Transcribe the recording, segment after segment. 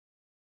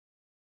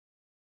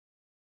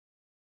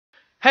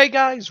Hey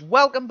guys,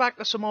 welcome back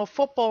to some more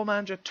Football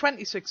Manager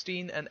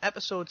 2016 and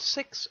episode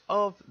 6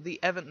 of the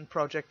Everton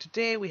project.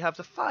 Today we have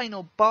the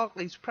final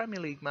Barclays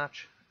Premier League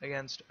match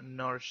against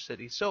Norwich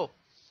City. So,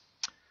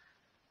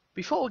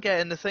 before we get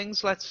into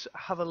things, let's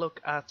have a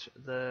look at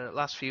the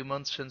last few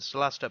months since the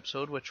last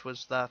episode, which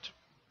was that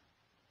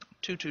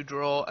 2-2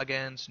 draw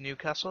against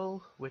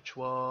Newcastle, which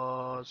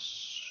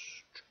was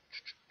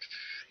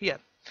here.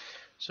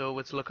 So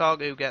with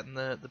Lukaku getting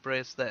the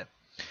brace there.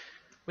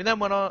 We then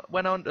went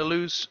on to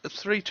lose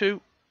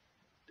 3-2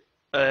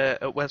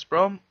 at West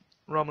Brom.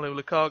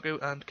 Romelu Lukaku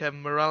and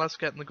Kevin Morales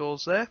getting the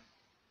goals there.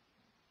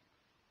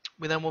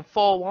 We then won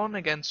 4-1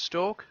 against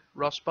Stoke.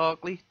 Ross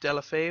Barkley,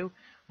 Delafeu,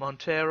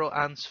 Montero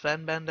and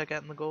Sven Bender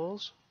getting the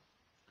goals.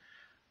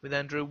 We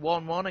then drew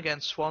 1-1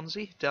 against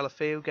Swansea.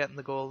 Delafeu getting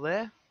the goal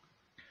there.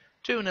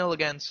 2-0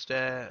 against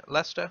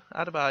Leicester.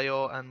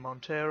 Adebayor and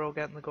Montero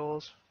getting the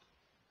goals.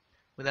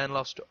 We then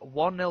lost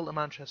 1-0 to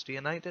Manchester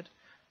United.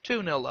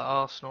 2-0 to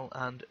Arsenal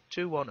and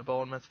 2-1 to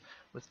Bournemouth,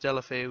 with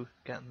Delafeu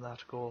getting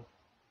that goal.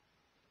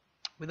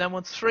 We then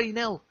won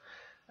 3-0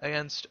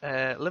 against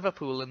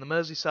Liverpool in the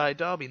Merseyside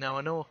derby. Now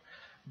I know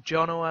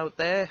Jono out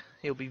there,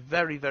 he'll be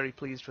very, very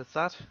pleased with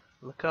that.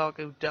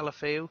 Lukaku,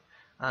 Delafeu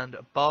and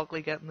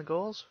Barkley getting the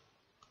goals.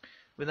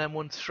 We then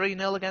won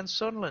 3-0 against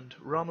Sunderland.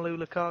 Romelu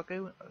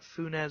Lukaku,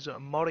 Funes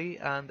Mori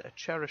and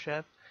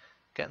Cheryshev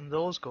getting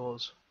those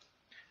goals.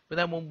 We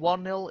then won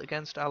 1-0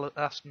 against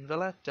Aston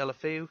Villa.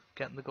 Delafeu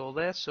getting the goal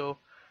there. So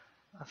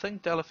I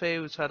think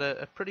Delafeu's had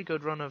a pretty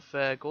good run of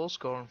goal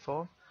scoring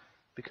form,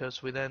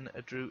 because we then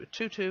drew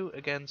 2-2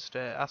 against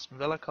Aston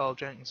Villa. Carl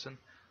Jenkinson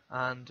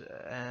and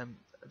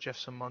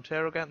Jefferson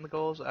Montero getting the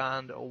goals,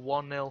 and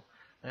 1-0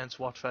 against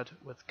Watford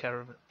with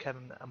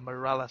Kevin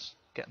Morales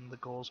getting the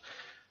goals.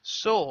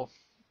 So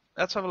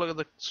let's have a look at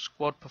the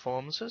squad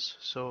performances.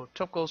 So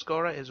top goal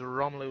scorer is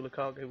Romelu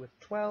Lukaku with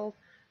 12.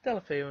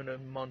 Delafeu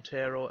and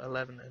Montero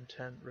 11 and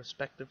 10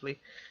 respectively.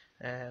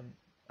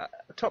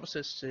 Top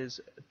assists is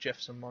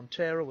Jefferson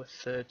Montero with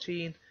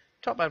 13.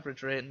 Top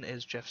average rating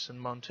is Jefferson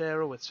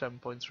Montero with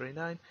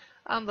 7.39.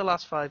 And the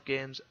last 5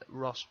 games,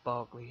 Ross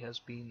Barkley has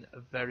been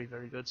very,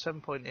 very good.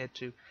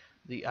 7.82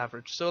 the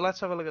average. So let's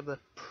have a look at the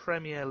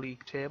Premier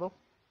League table.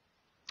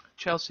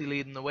 Chelsea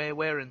leading the way.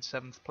 We're in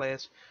 7th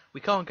place.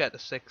 We can't get to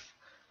 6th.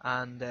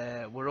 And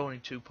we're only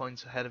 2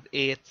 points ahead of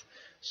 8th.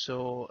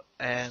 So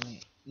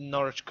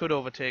Norwich could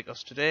overtake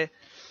us today,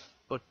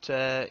 but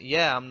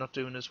yeah, I'm not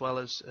doing as well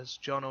as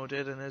Jono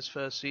did in his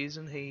first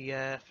season. He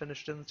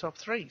finished in the top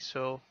 3,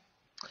 so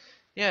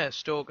yeah,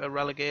 Stoke are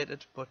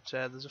relegated, but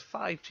there's a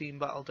 5-team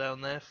battle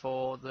down there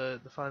for the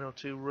final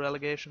 2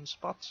 relegation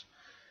spots.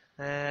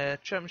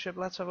 Championship,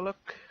 let's have a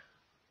look.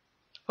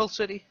 Hull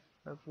City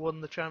have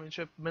won the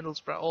championship.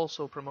 Middlesbrough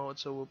also promoted,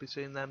 so we'll be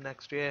seeing them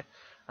next year,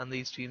 and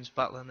these teams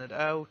battling it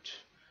out.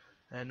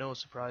 No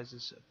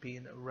surprises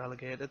being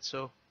relegated,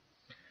 so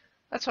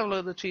let's have a look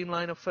at the team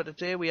lineup for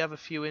today. We have a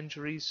few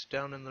injuries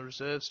down in the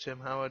reserves.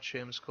 Tim Howard,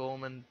 Seamus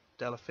Coleman,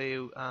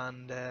 Delafeu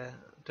and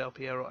Del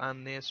Piero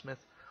and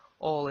Naismith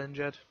all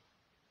injured.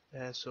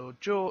 So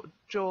Joel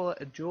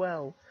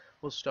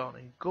will start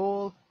in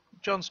goal.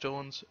 John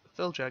Stones,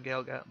 Phil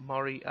Jagielka,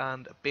 Murray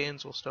and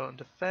Baines will start in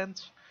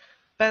defence.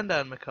 Bender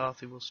and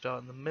McCarthy will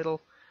start in the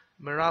middle.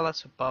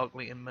 Morales,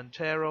 Barkley and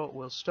Montero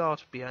will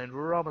start behind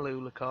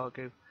Romelu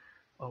Lukaku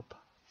up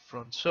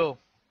front. So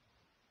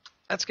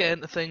let's get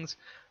into things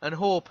and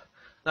hope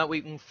that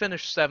we can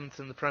finish 7th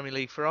in the Premier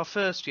League for our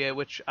first year,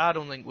 which I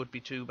don't think would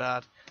be too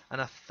bad, and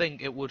I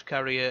think it would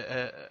carry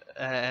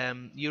a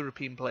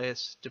European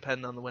place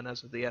depending on the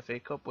winners of the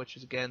FA Cup, which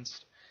is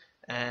against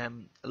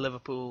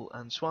Liverpool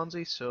and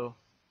Swansea. So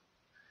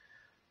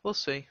we'll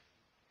see.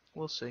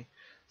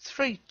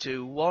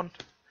 3-2-1.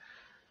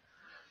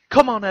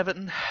 Come on,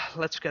 Everton,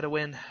 let's get a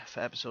win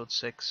for episode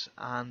 6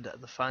 and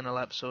the final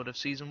episode of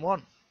season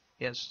 1.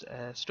 Here's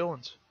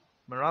Stones,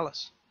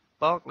 Morales,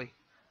 Barkley,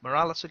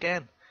 Morales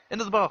again,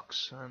 into the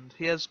box, and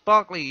here's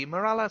Barkley,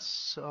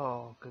 Morales,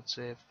 oh, good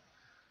save.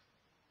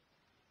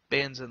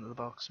 Baines into the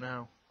box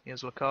now.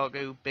 Here's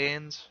Lukaku,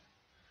 Baines,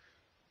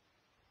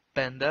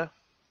 Bender,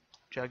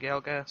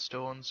 Jagielka,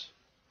 Stones.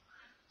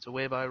 It's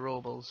away by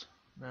Robles.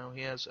 Now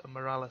here's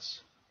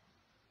Morales,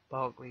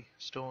 Barkley,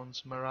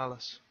 Stones,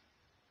 Morales.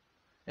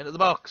 Into the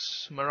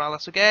box,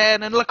 Morales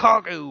again, and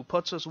Lukaku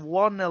puts us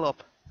 1-0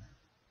 up.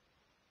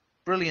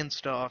 Brilliant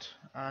start,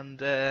 and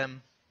that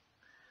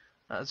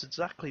is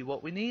exactly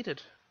what we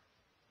needed.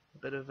 A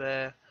bit of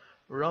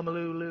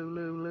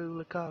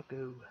Romelu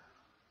Lukaku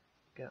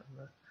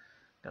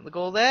getting the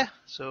goal there.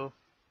 So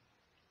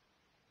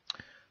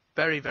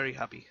very, very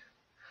happy.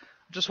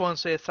 I just want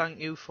to say thank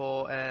you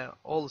for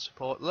all the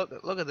support.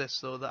 Look at this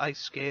though, the ice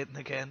skating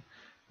again.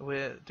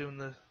 We're doing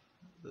the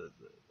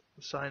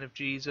sign of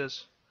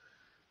Jesus.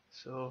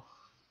 So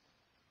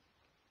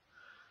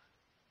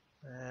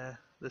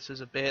this is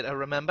a beta,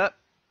 remember.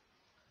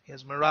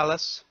 Here's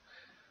Morales,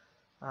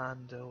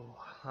 and oh,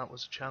 that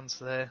was a chance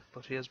there,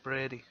 but here's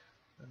Brady,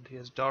 and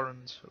here's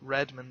Dorrans,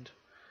 Redmond.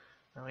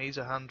 Now he's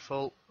a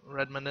handful.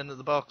 Redmond into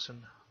the box,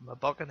 and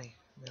Mabogany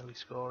nearly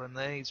scoring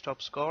there. He's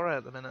top scorer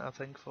at the minute, I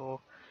think, for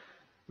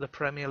the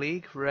Premier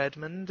League.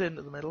 Redmond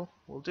into the middle.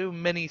 We'll do a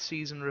mini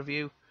season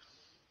review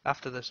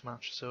after this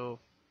match. So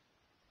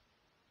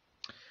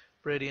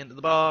Brady into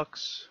the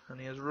box, and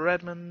he has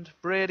Redmond,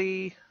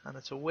 Brady, and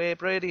it's away.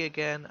 Brady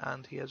again,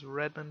 and he has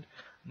Redmond,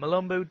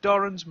 Malumbu,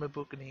 Dorrans,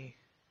 Mabukani.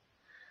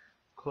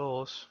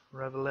 Close.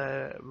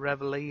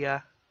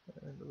 Revelia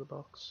into the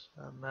box,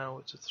 and now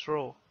it's a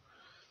throw.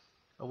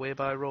 Away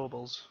by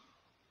Robles.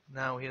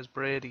 Now here's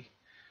Brady.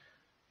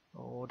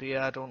 Oh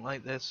dear, I don't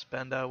like this.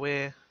 Bender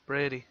away.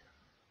 Brady.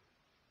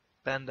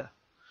 Bender.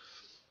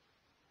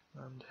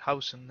 And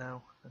Howson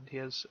now. And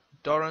here's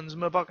Dorrans,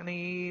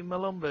 Mabukani,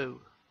 Malumbu.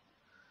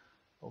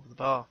 Over the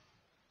bar.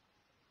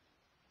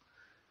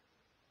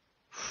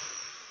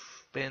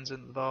 Baines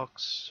into the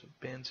box.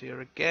 Baines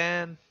here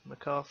again.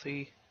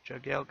 McCarthy.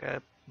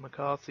 Jagielka,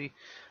 McCarthy.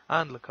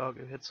 And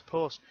Lukaku hits the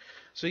post.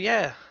 So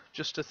yeah,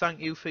 just to thank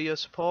you for your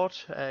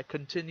support.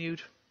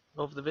 Continued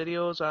over the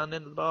videos and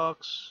into the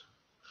box.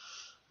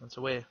 That's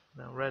away.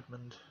 Now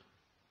Redmond.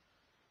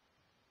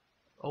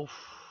 Oh,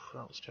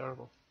 that was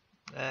terrible.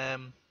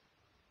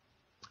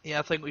 Yeah,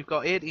 I think we've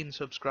got 18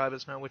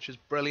 subscribers now, which is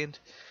brilliant.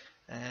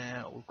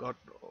 We've got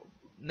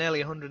nearly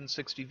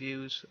 160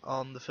 views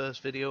on the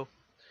first video,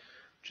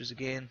 which is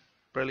again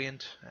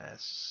brilliant.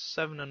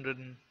 700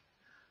 and,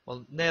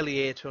 well, nearly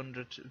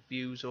 800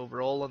 views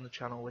overall on the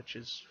channel, which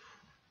is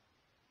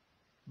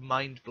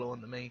mind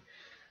blowing to me.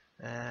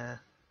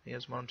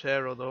 Here's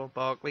Montero though,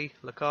 Barkley,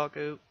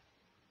 Lukaku,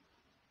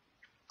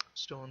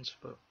 Stones,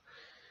 but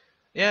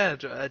yeah,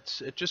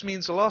 it just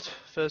means a lot.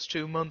 First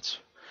 2 months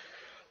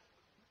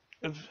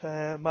of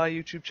my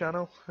YouTube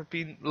channel have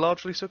been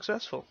largely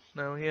successful.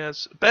 Now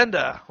here's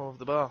Bender over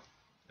the bar,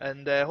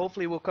 and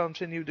hopefully we'll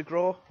continue to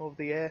grow over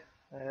the year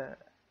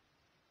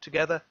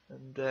together.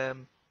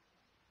 And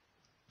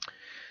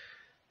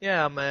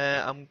yeah,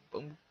 I'm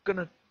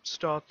gonna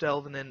start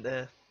delving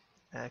into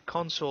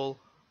console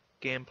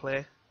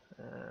gameplay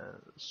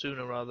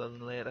sooner rather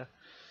than later.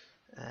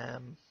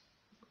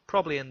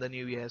 Probably in the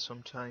new year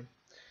sometime,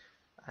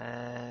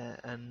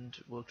 and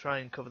we'll try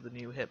and cover the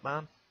new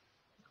Hitman.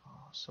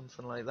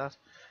 Something like that,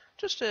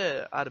 just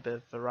to add a bit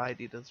of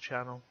variety to the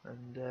channel.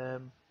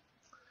 And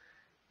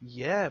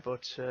yeah,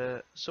 but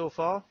so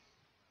far,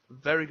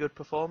 very good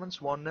performance,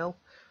 1-0.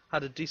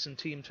 Had a decent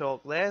team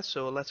talk there,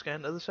 so let's get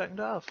into the second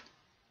half.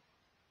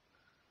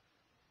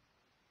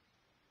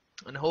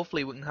 And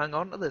hopefully we can hang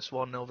on to this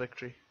 1-0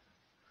 victory.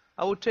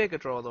 I would take a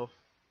draw though,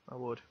 I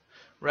would.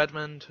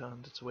 Redmond,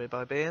 and it's away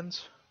by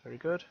Baines, very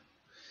good.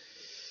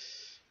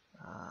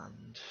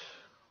 And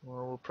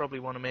well, we'll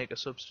probably want to make a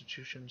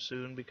substitution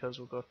soon because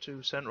we've got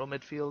 2 central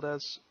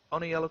midfielders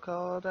on a yellow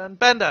card. And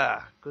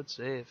Bender! Good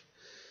save.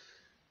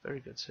 Very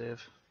good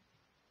save.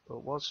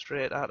 But was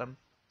straight at him.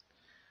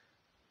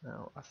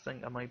 Now, I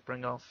think I might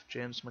bring off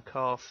James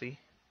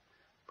McCarthy.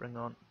 Bring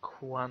on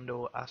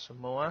Kwando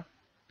Asamoah.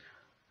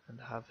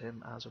 And have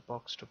him as a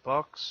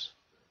box-to-box.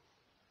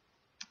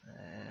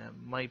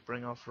 Might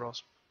bring off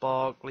Ross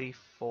Barkley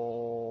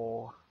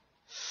for...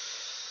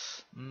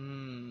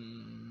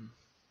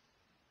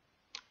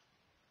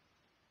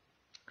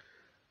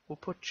 We'll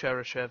put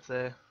Cheryshev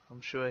there.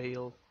 I'm sure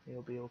he'll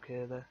be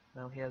okay there.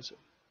 Now here's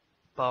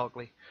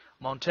Barkley.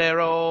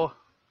 Montero.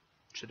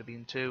 Should have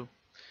been 2.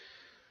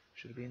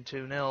 Should have been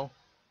 2-0.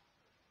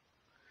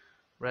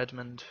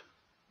 Redmond.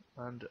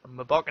 And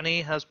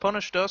Mabukani has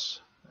punished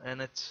us.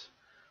 And it's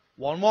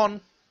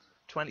 1-1.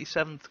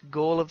 27th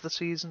goal of the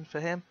season for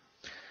him.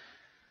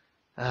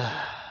 So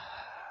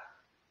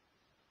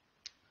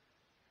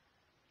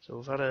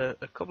we've had a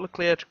couple of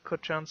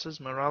clear-cut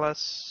chances.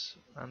 Morales.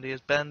 And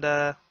here's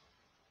Bender.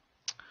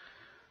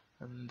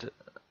 And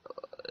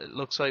it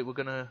looks like we're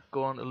going to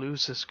go on to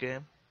lose this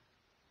game.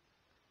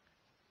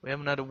 We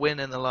haven't had a win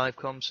in the live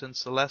com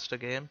since the Leicester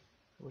game,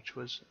 which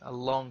was a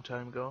long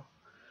time ago.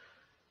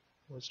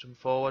 Wisdom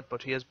forward,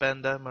 but here's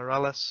Bender,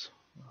 Morales.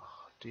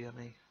 Oh, dear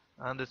me.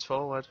 And it's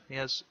forward.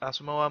 Here's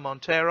Asamoah,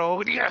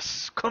 Montero.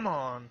 Yes! Come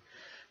on!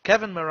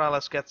 Kevin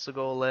Morales gets the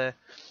goal there.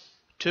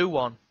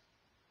 2-1.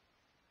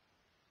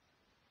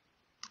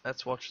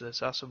 Let's watch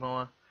this.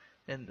 Asamoah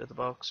into the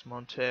box.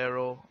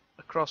 Montero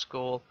across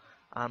goal.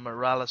 And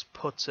Morales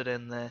puts it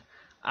in there.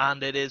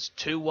 And it is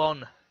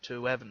 2-1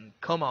 to Everton.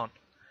 Come on.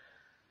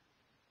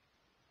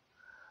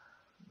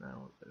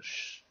 Now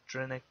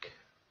Strinik.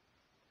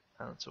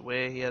 And it's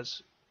away. He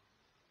has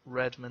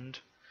Redmond.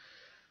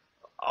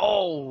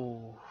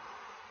 Oh!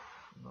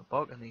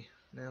 Mabukani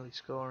nearly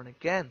scoring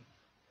again.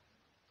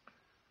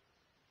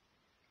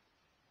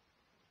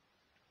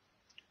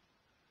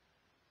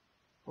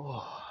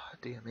 Oh,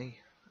 dear me.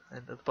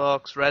 Into the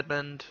box.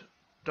 Redmond.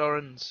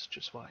 Dorrans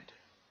just wide.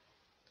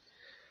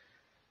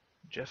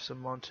 Jefferson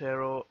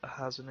Montero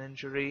has an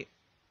injury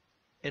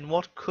in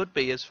what could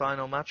be his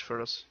final match for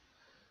us,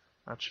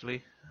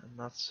 actually, and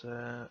that's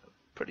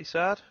pretty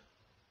sad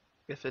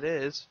if it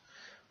is.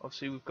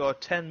 Obviously we've got a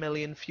 10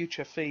 million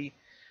future fee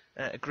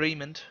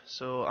agreement,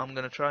 so I'm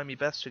going to try my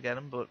best to get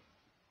him, but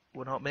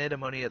we're not made of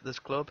money at this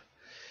club.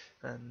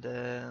 And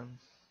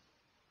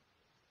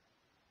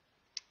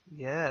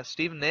Yeah,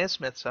 Stephen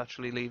Naismith's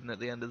actually leaving at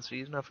the end of the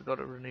season. I forgot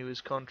to renew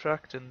his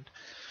contract, and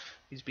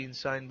he's been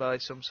signed by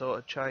some sort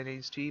of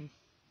Chinese team.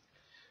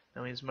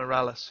 Now he's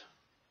Morales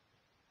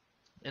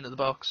into the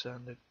box,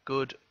 and a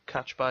good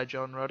catch by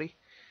John Roddy.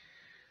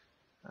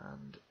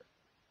 And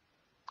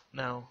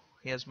now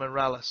he has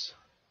Morales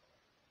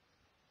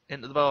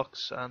into the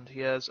box, and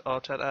he has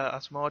Arteta,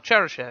 Asamoah,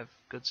 Cheryshev.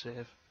 Good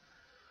save.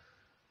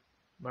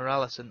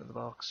 Morales into the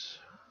box.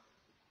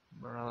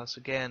 Morales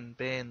again.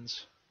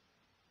 Baines.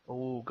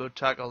 Oh, good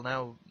tackle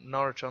now.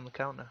 Norwich on the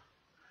counter.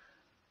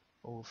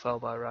 Oh, fell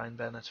by Ryan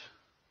Bennett.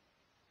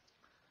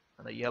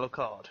 And a yellow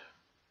card.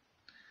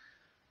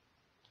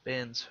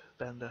 Baines,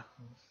 Bender.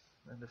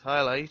 End of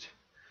highlight.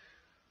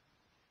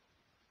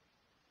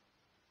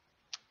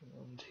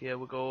 And here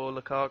we go,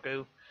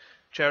 Lukaku.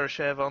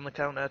 Cheryshev on the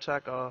counter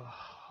attack. Oh,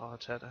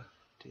 Arteta.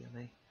 Dear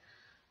me.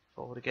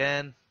 Forward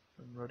again.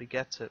 And Ruddy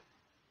gets it.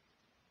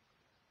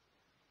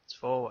 It's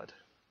forward.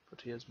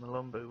 But here's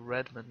Malumbu,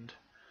 Redmond.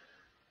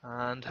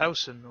 And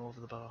Howson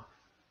over the bar.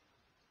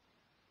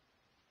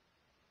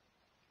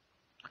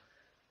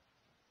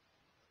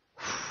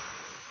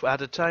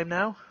 Added time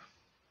now.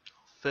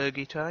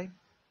 Fergie time.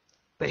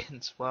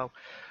 Baines, wow.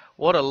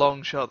 What a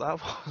long shot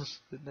that was.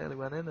 It nearly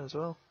went in as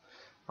well.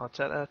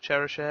 Arteta,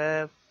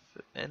 Cheryshev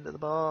into the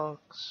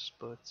box,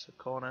 but it's a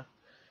corner.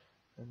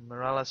 And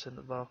Morales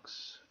into the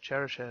box.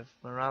 Cheryshev,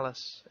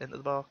 Morales into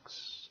the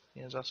box.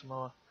 Here's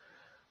Asamoah.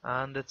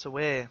 And it's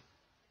away.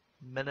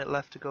 Minute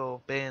left to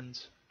go.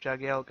 Baines,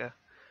 Jagielka.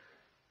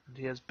 And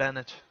here's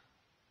Bennett.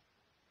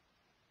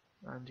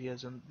 And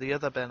here's the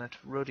other Bennett,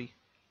 Ruddy,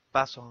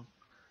 Basson.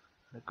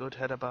 A good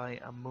header by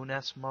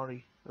Funes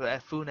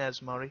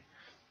Mori.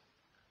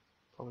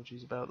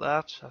 Apologies about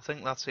that. I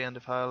think that's the end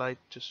of highlight.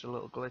 Just a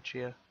little glitch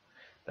here.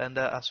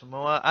 Bender,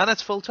 Asamoah, and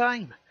it's full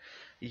time.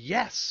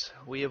 Yes,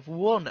 we have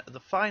won the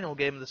final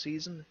game of the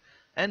season.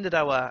 Ended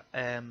our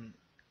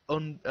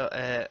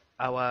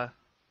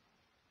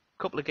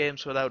couple of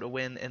games without a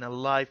win in a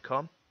live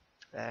com.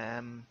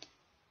 But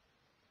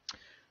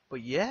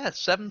yeah,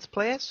 7th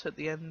place at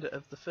the end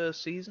of the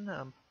first season.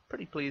 I'm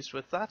pretty pleased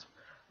with that.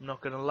 I'm not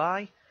going to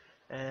lie.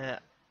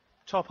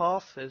 Top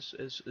half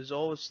is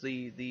always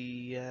the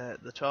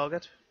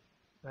target,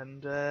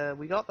 and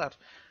we got that.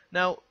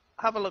 Now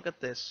have a look at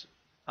this.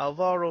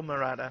 Alvaro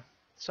Morata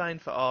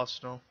signed for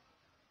Arsenal.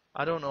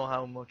 I don't know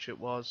how much it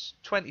was.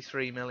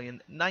 23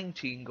 million,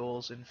 19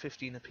 goals in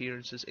 15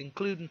 appearances,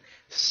 including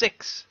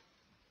 6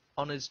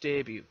 on his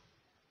debut.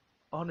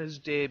 On his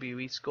debut,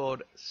 he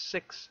scored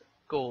 6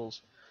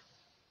 goals.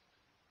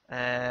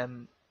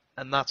 And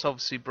that's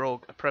obviously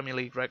broke a Premier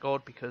League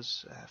record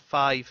because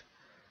 5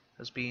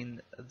 has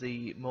been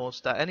the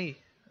most that any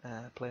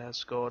player has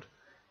scored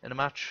in a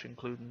match,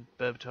 including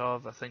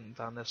Berbatov. I think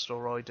Van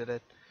Nistelrooy did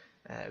it.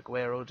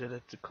 Aguero did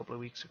it a couple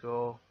of weeks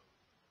ago.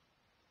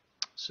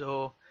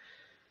 So,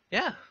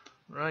 yeah.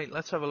 Right,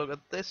 let's have a look at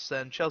this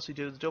then. Chelsea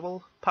do the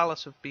double.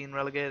 Palace have been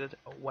relegated.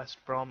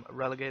 West Brom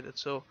relegated.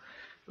 So,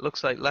 it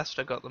looks like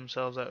Leicester got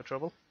themselves out of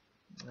trouble.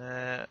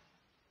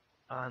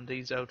 And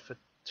he's out for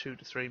 2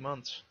 to 3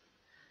 months.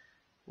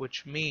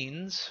 Which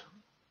means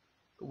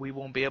we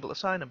won't be able to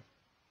sign him.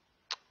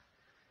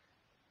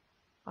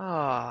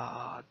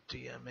 Ah,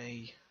 dear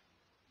me.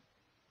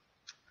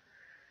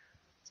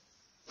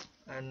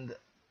 And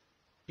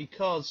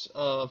because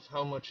of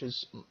how much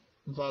his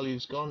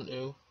value's gone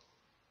to,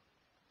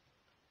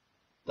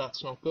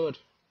 that's not good.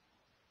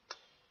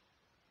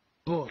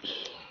 But,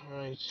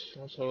 right,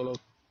 let's have a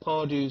look.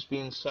 Pardew's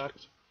been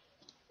sacked.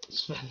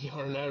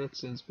 Sven-Göran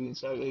Eriksson's been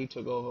sacked. He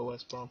took over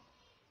West Brom.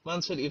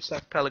 Man City have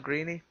sacked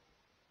Pellegrini.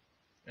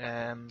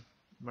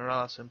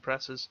 Morales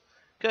impresses.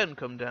 Curtin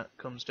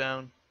comes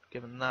down,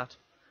 given that.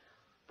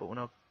 But we're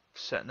not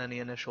setting any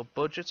initial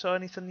budgets or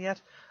anything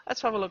yet.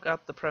 Let's have a look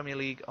at the Premier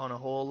League on a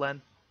whole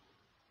then.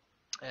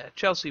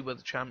 Chelsea were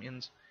the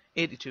champions,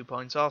 82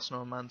 points.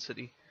 Arsenal and Man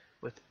City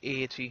with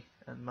 80,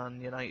 and Man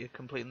United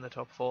completing the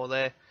top 4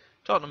 there.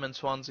 Tottenham and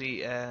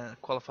Swansea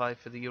qualify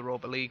for the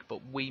Europa League,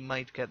 but we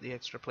might get the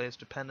extra players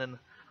depending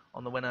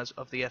on the winners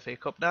of the FA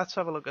Cup. Now let's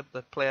have a look at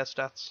the player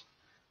stats,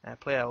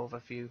 player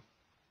overview.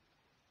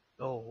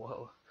 Oh,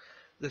 well,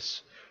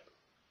 this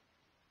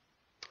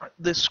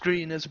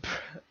screen is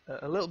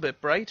a little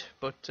bit bright,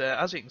 but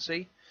as you can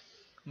see,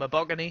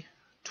 Mabogany,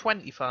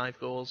 25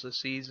 goals this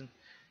season.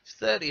 He's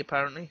 30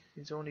 apparently.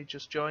 He's only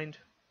just joined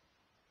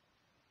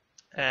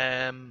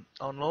on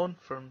loan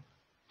from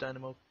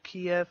Dynamo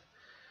Kiev.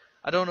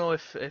 I don't know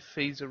if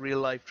he's a real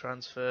life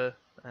transfer,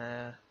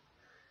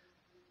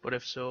 but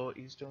if so,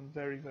 he's done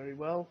very, very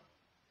well.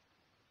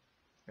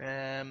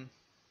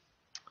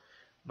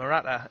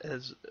 Morata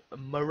has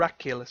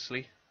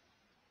miraculously,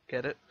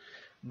 get it?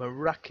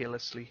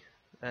 Miraculously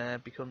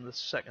become the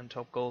 2nd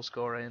top goal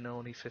scorer in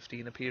only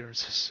 15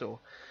 appearances, so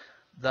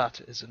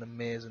that is an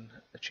amazing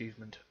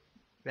achievement.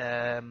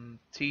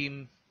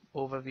 Team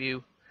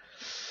overview.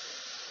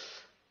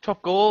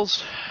 Top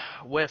goals,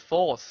 we're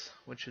 4th,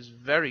 which is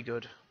very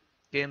good.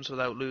 Games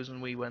without losing,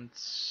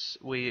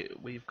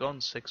 we've gone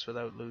 6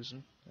 without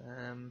losing.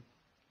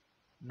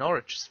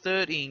 Norwich,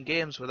 13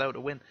 games without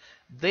a win.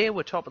 They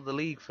were top of the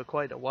league for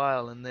quite a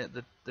while, and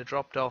they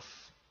dropped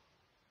off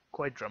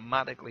quite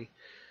dramatically.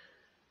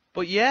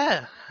 But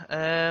yeah,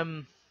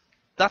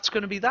 that's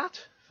going to be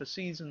that for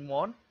season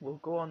 1. We'll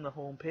go on the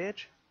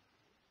homepage.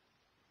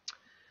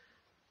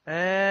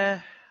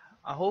 I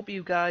hope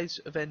you guys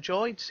have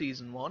enjoyed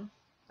season 1.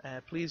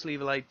 Please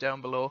leave a like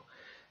down below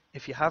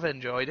if you have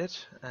enjoyed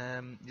it.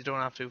 You don't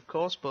have to, of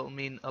course, but it'll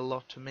mean a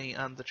lot to me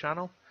and the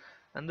channel.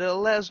 And it'll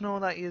let us know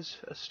that you're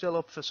still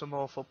up for some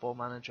more Football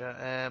Manager.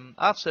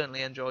 I've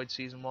certainly enjoyed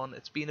season 1.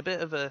 It's been a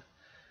bit of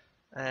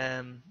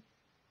an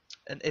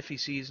iffy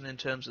season in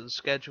terms of the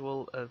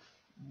schedule of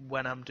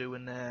when I'm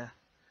doing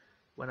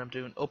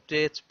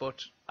updates,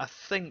 but I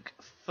think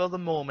for the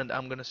moment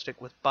I'm going to stick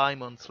with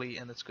bi-monthly,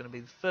 and it's going to be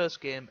the first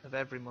game of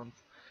every month,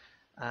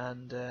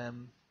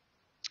 and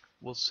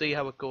we'll see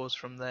how it goes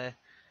from there.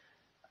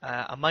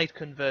 I might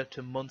convert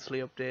to monthly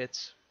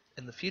updates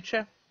in the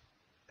future.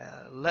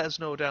 Let us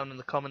know down in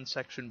the comment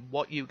section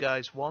what you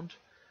guys want,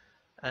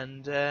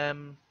 and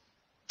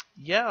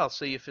yeah, I'll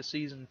see you for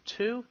season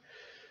 2.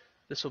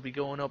 This will be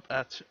going up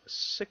at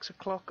 6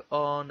 o'clock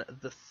on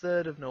the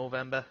 3rd of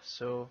November,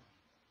 so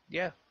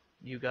yeah,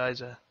 you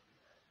guys are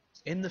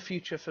in the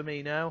future for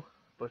me now,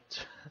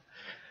 but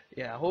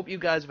yeah, I hope you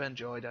guys have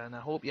enjoyed it, and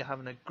I hope you're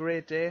having a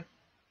great day.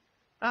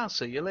 I'll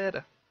see you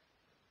later.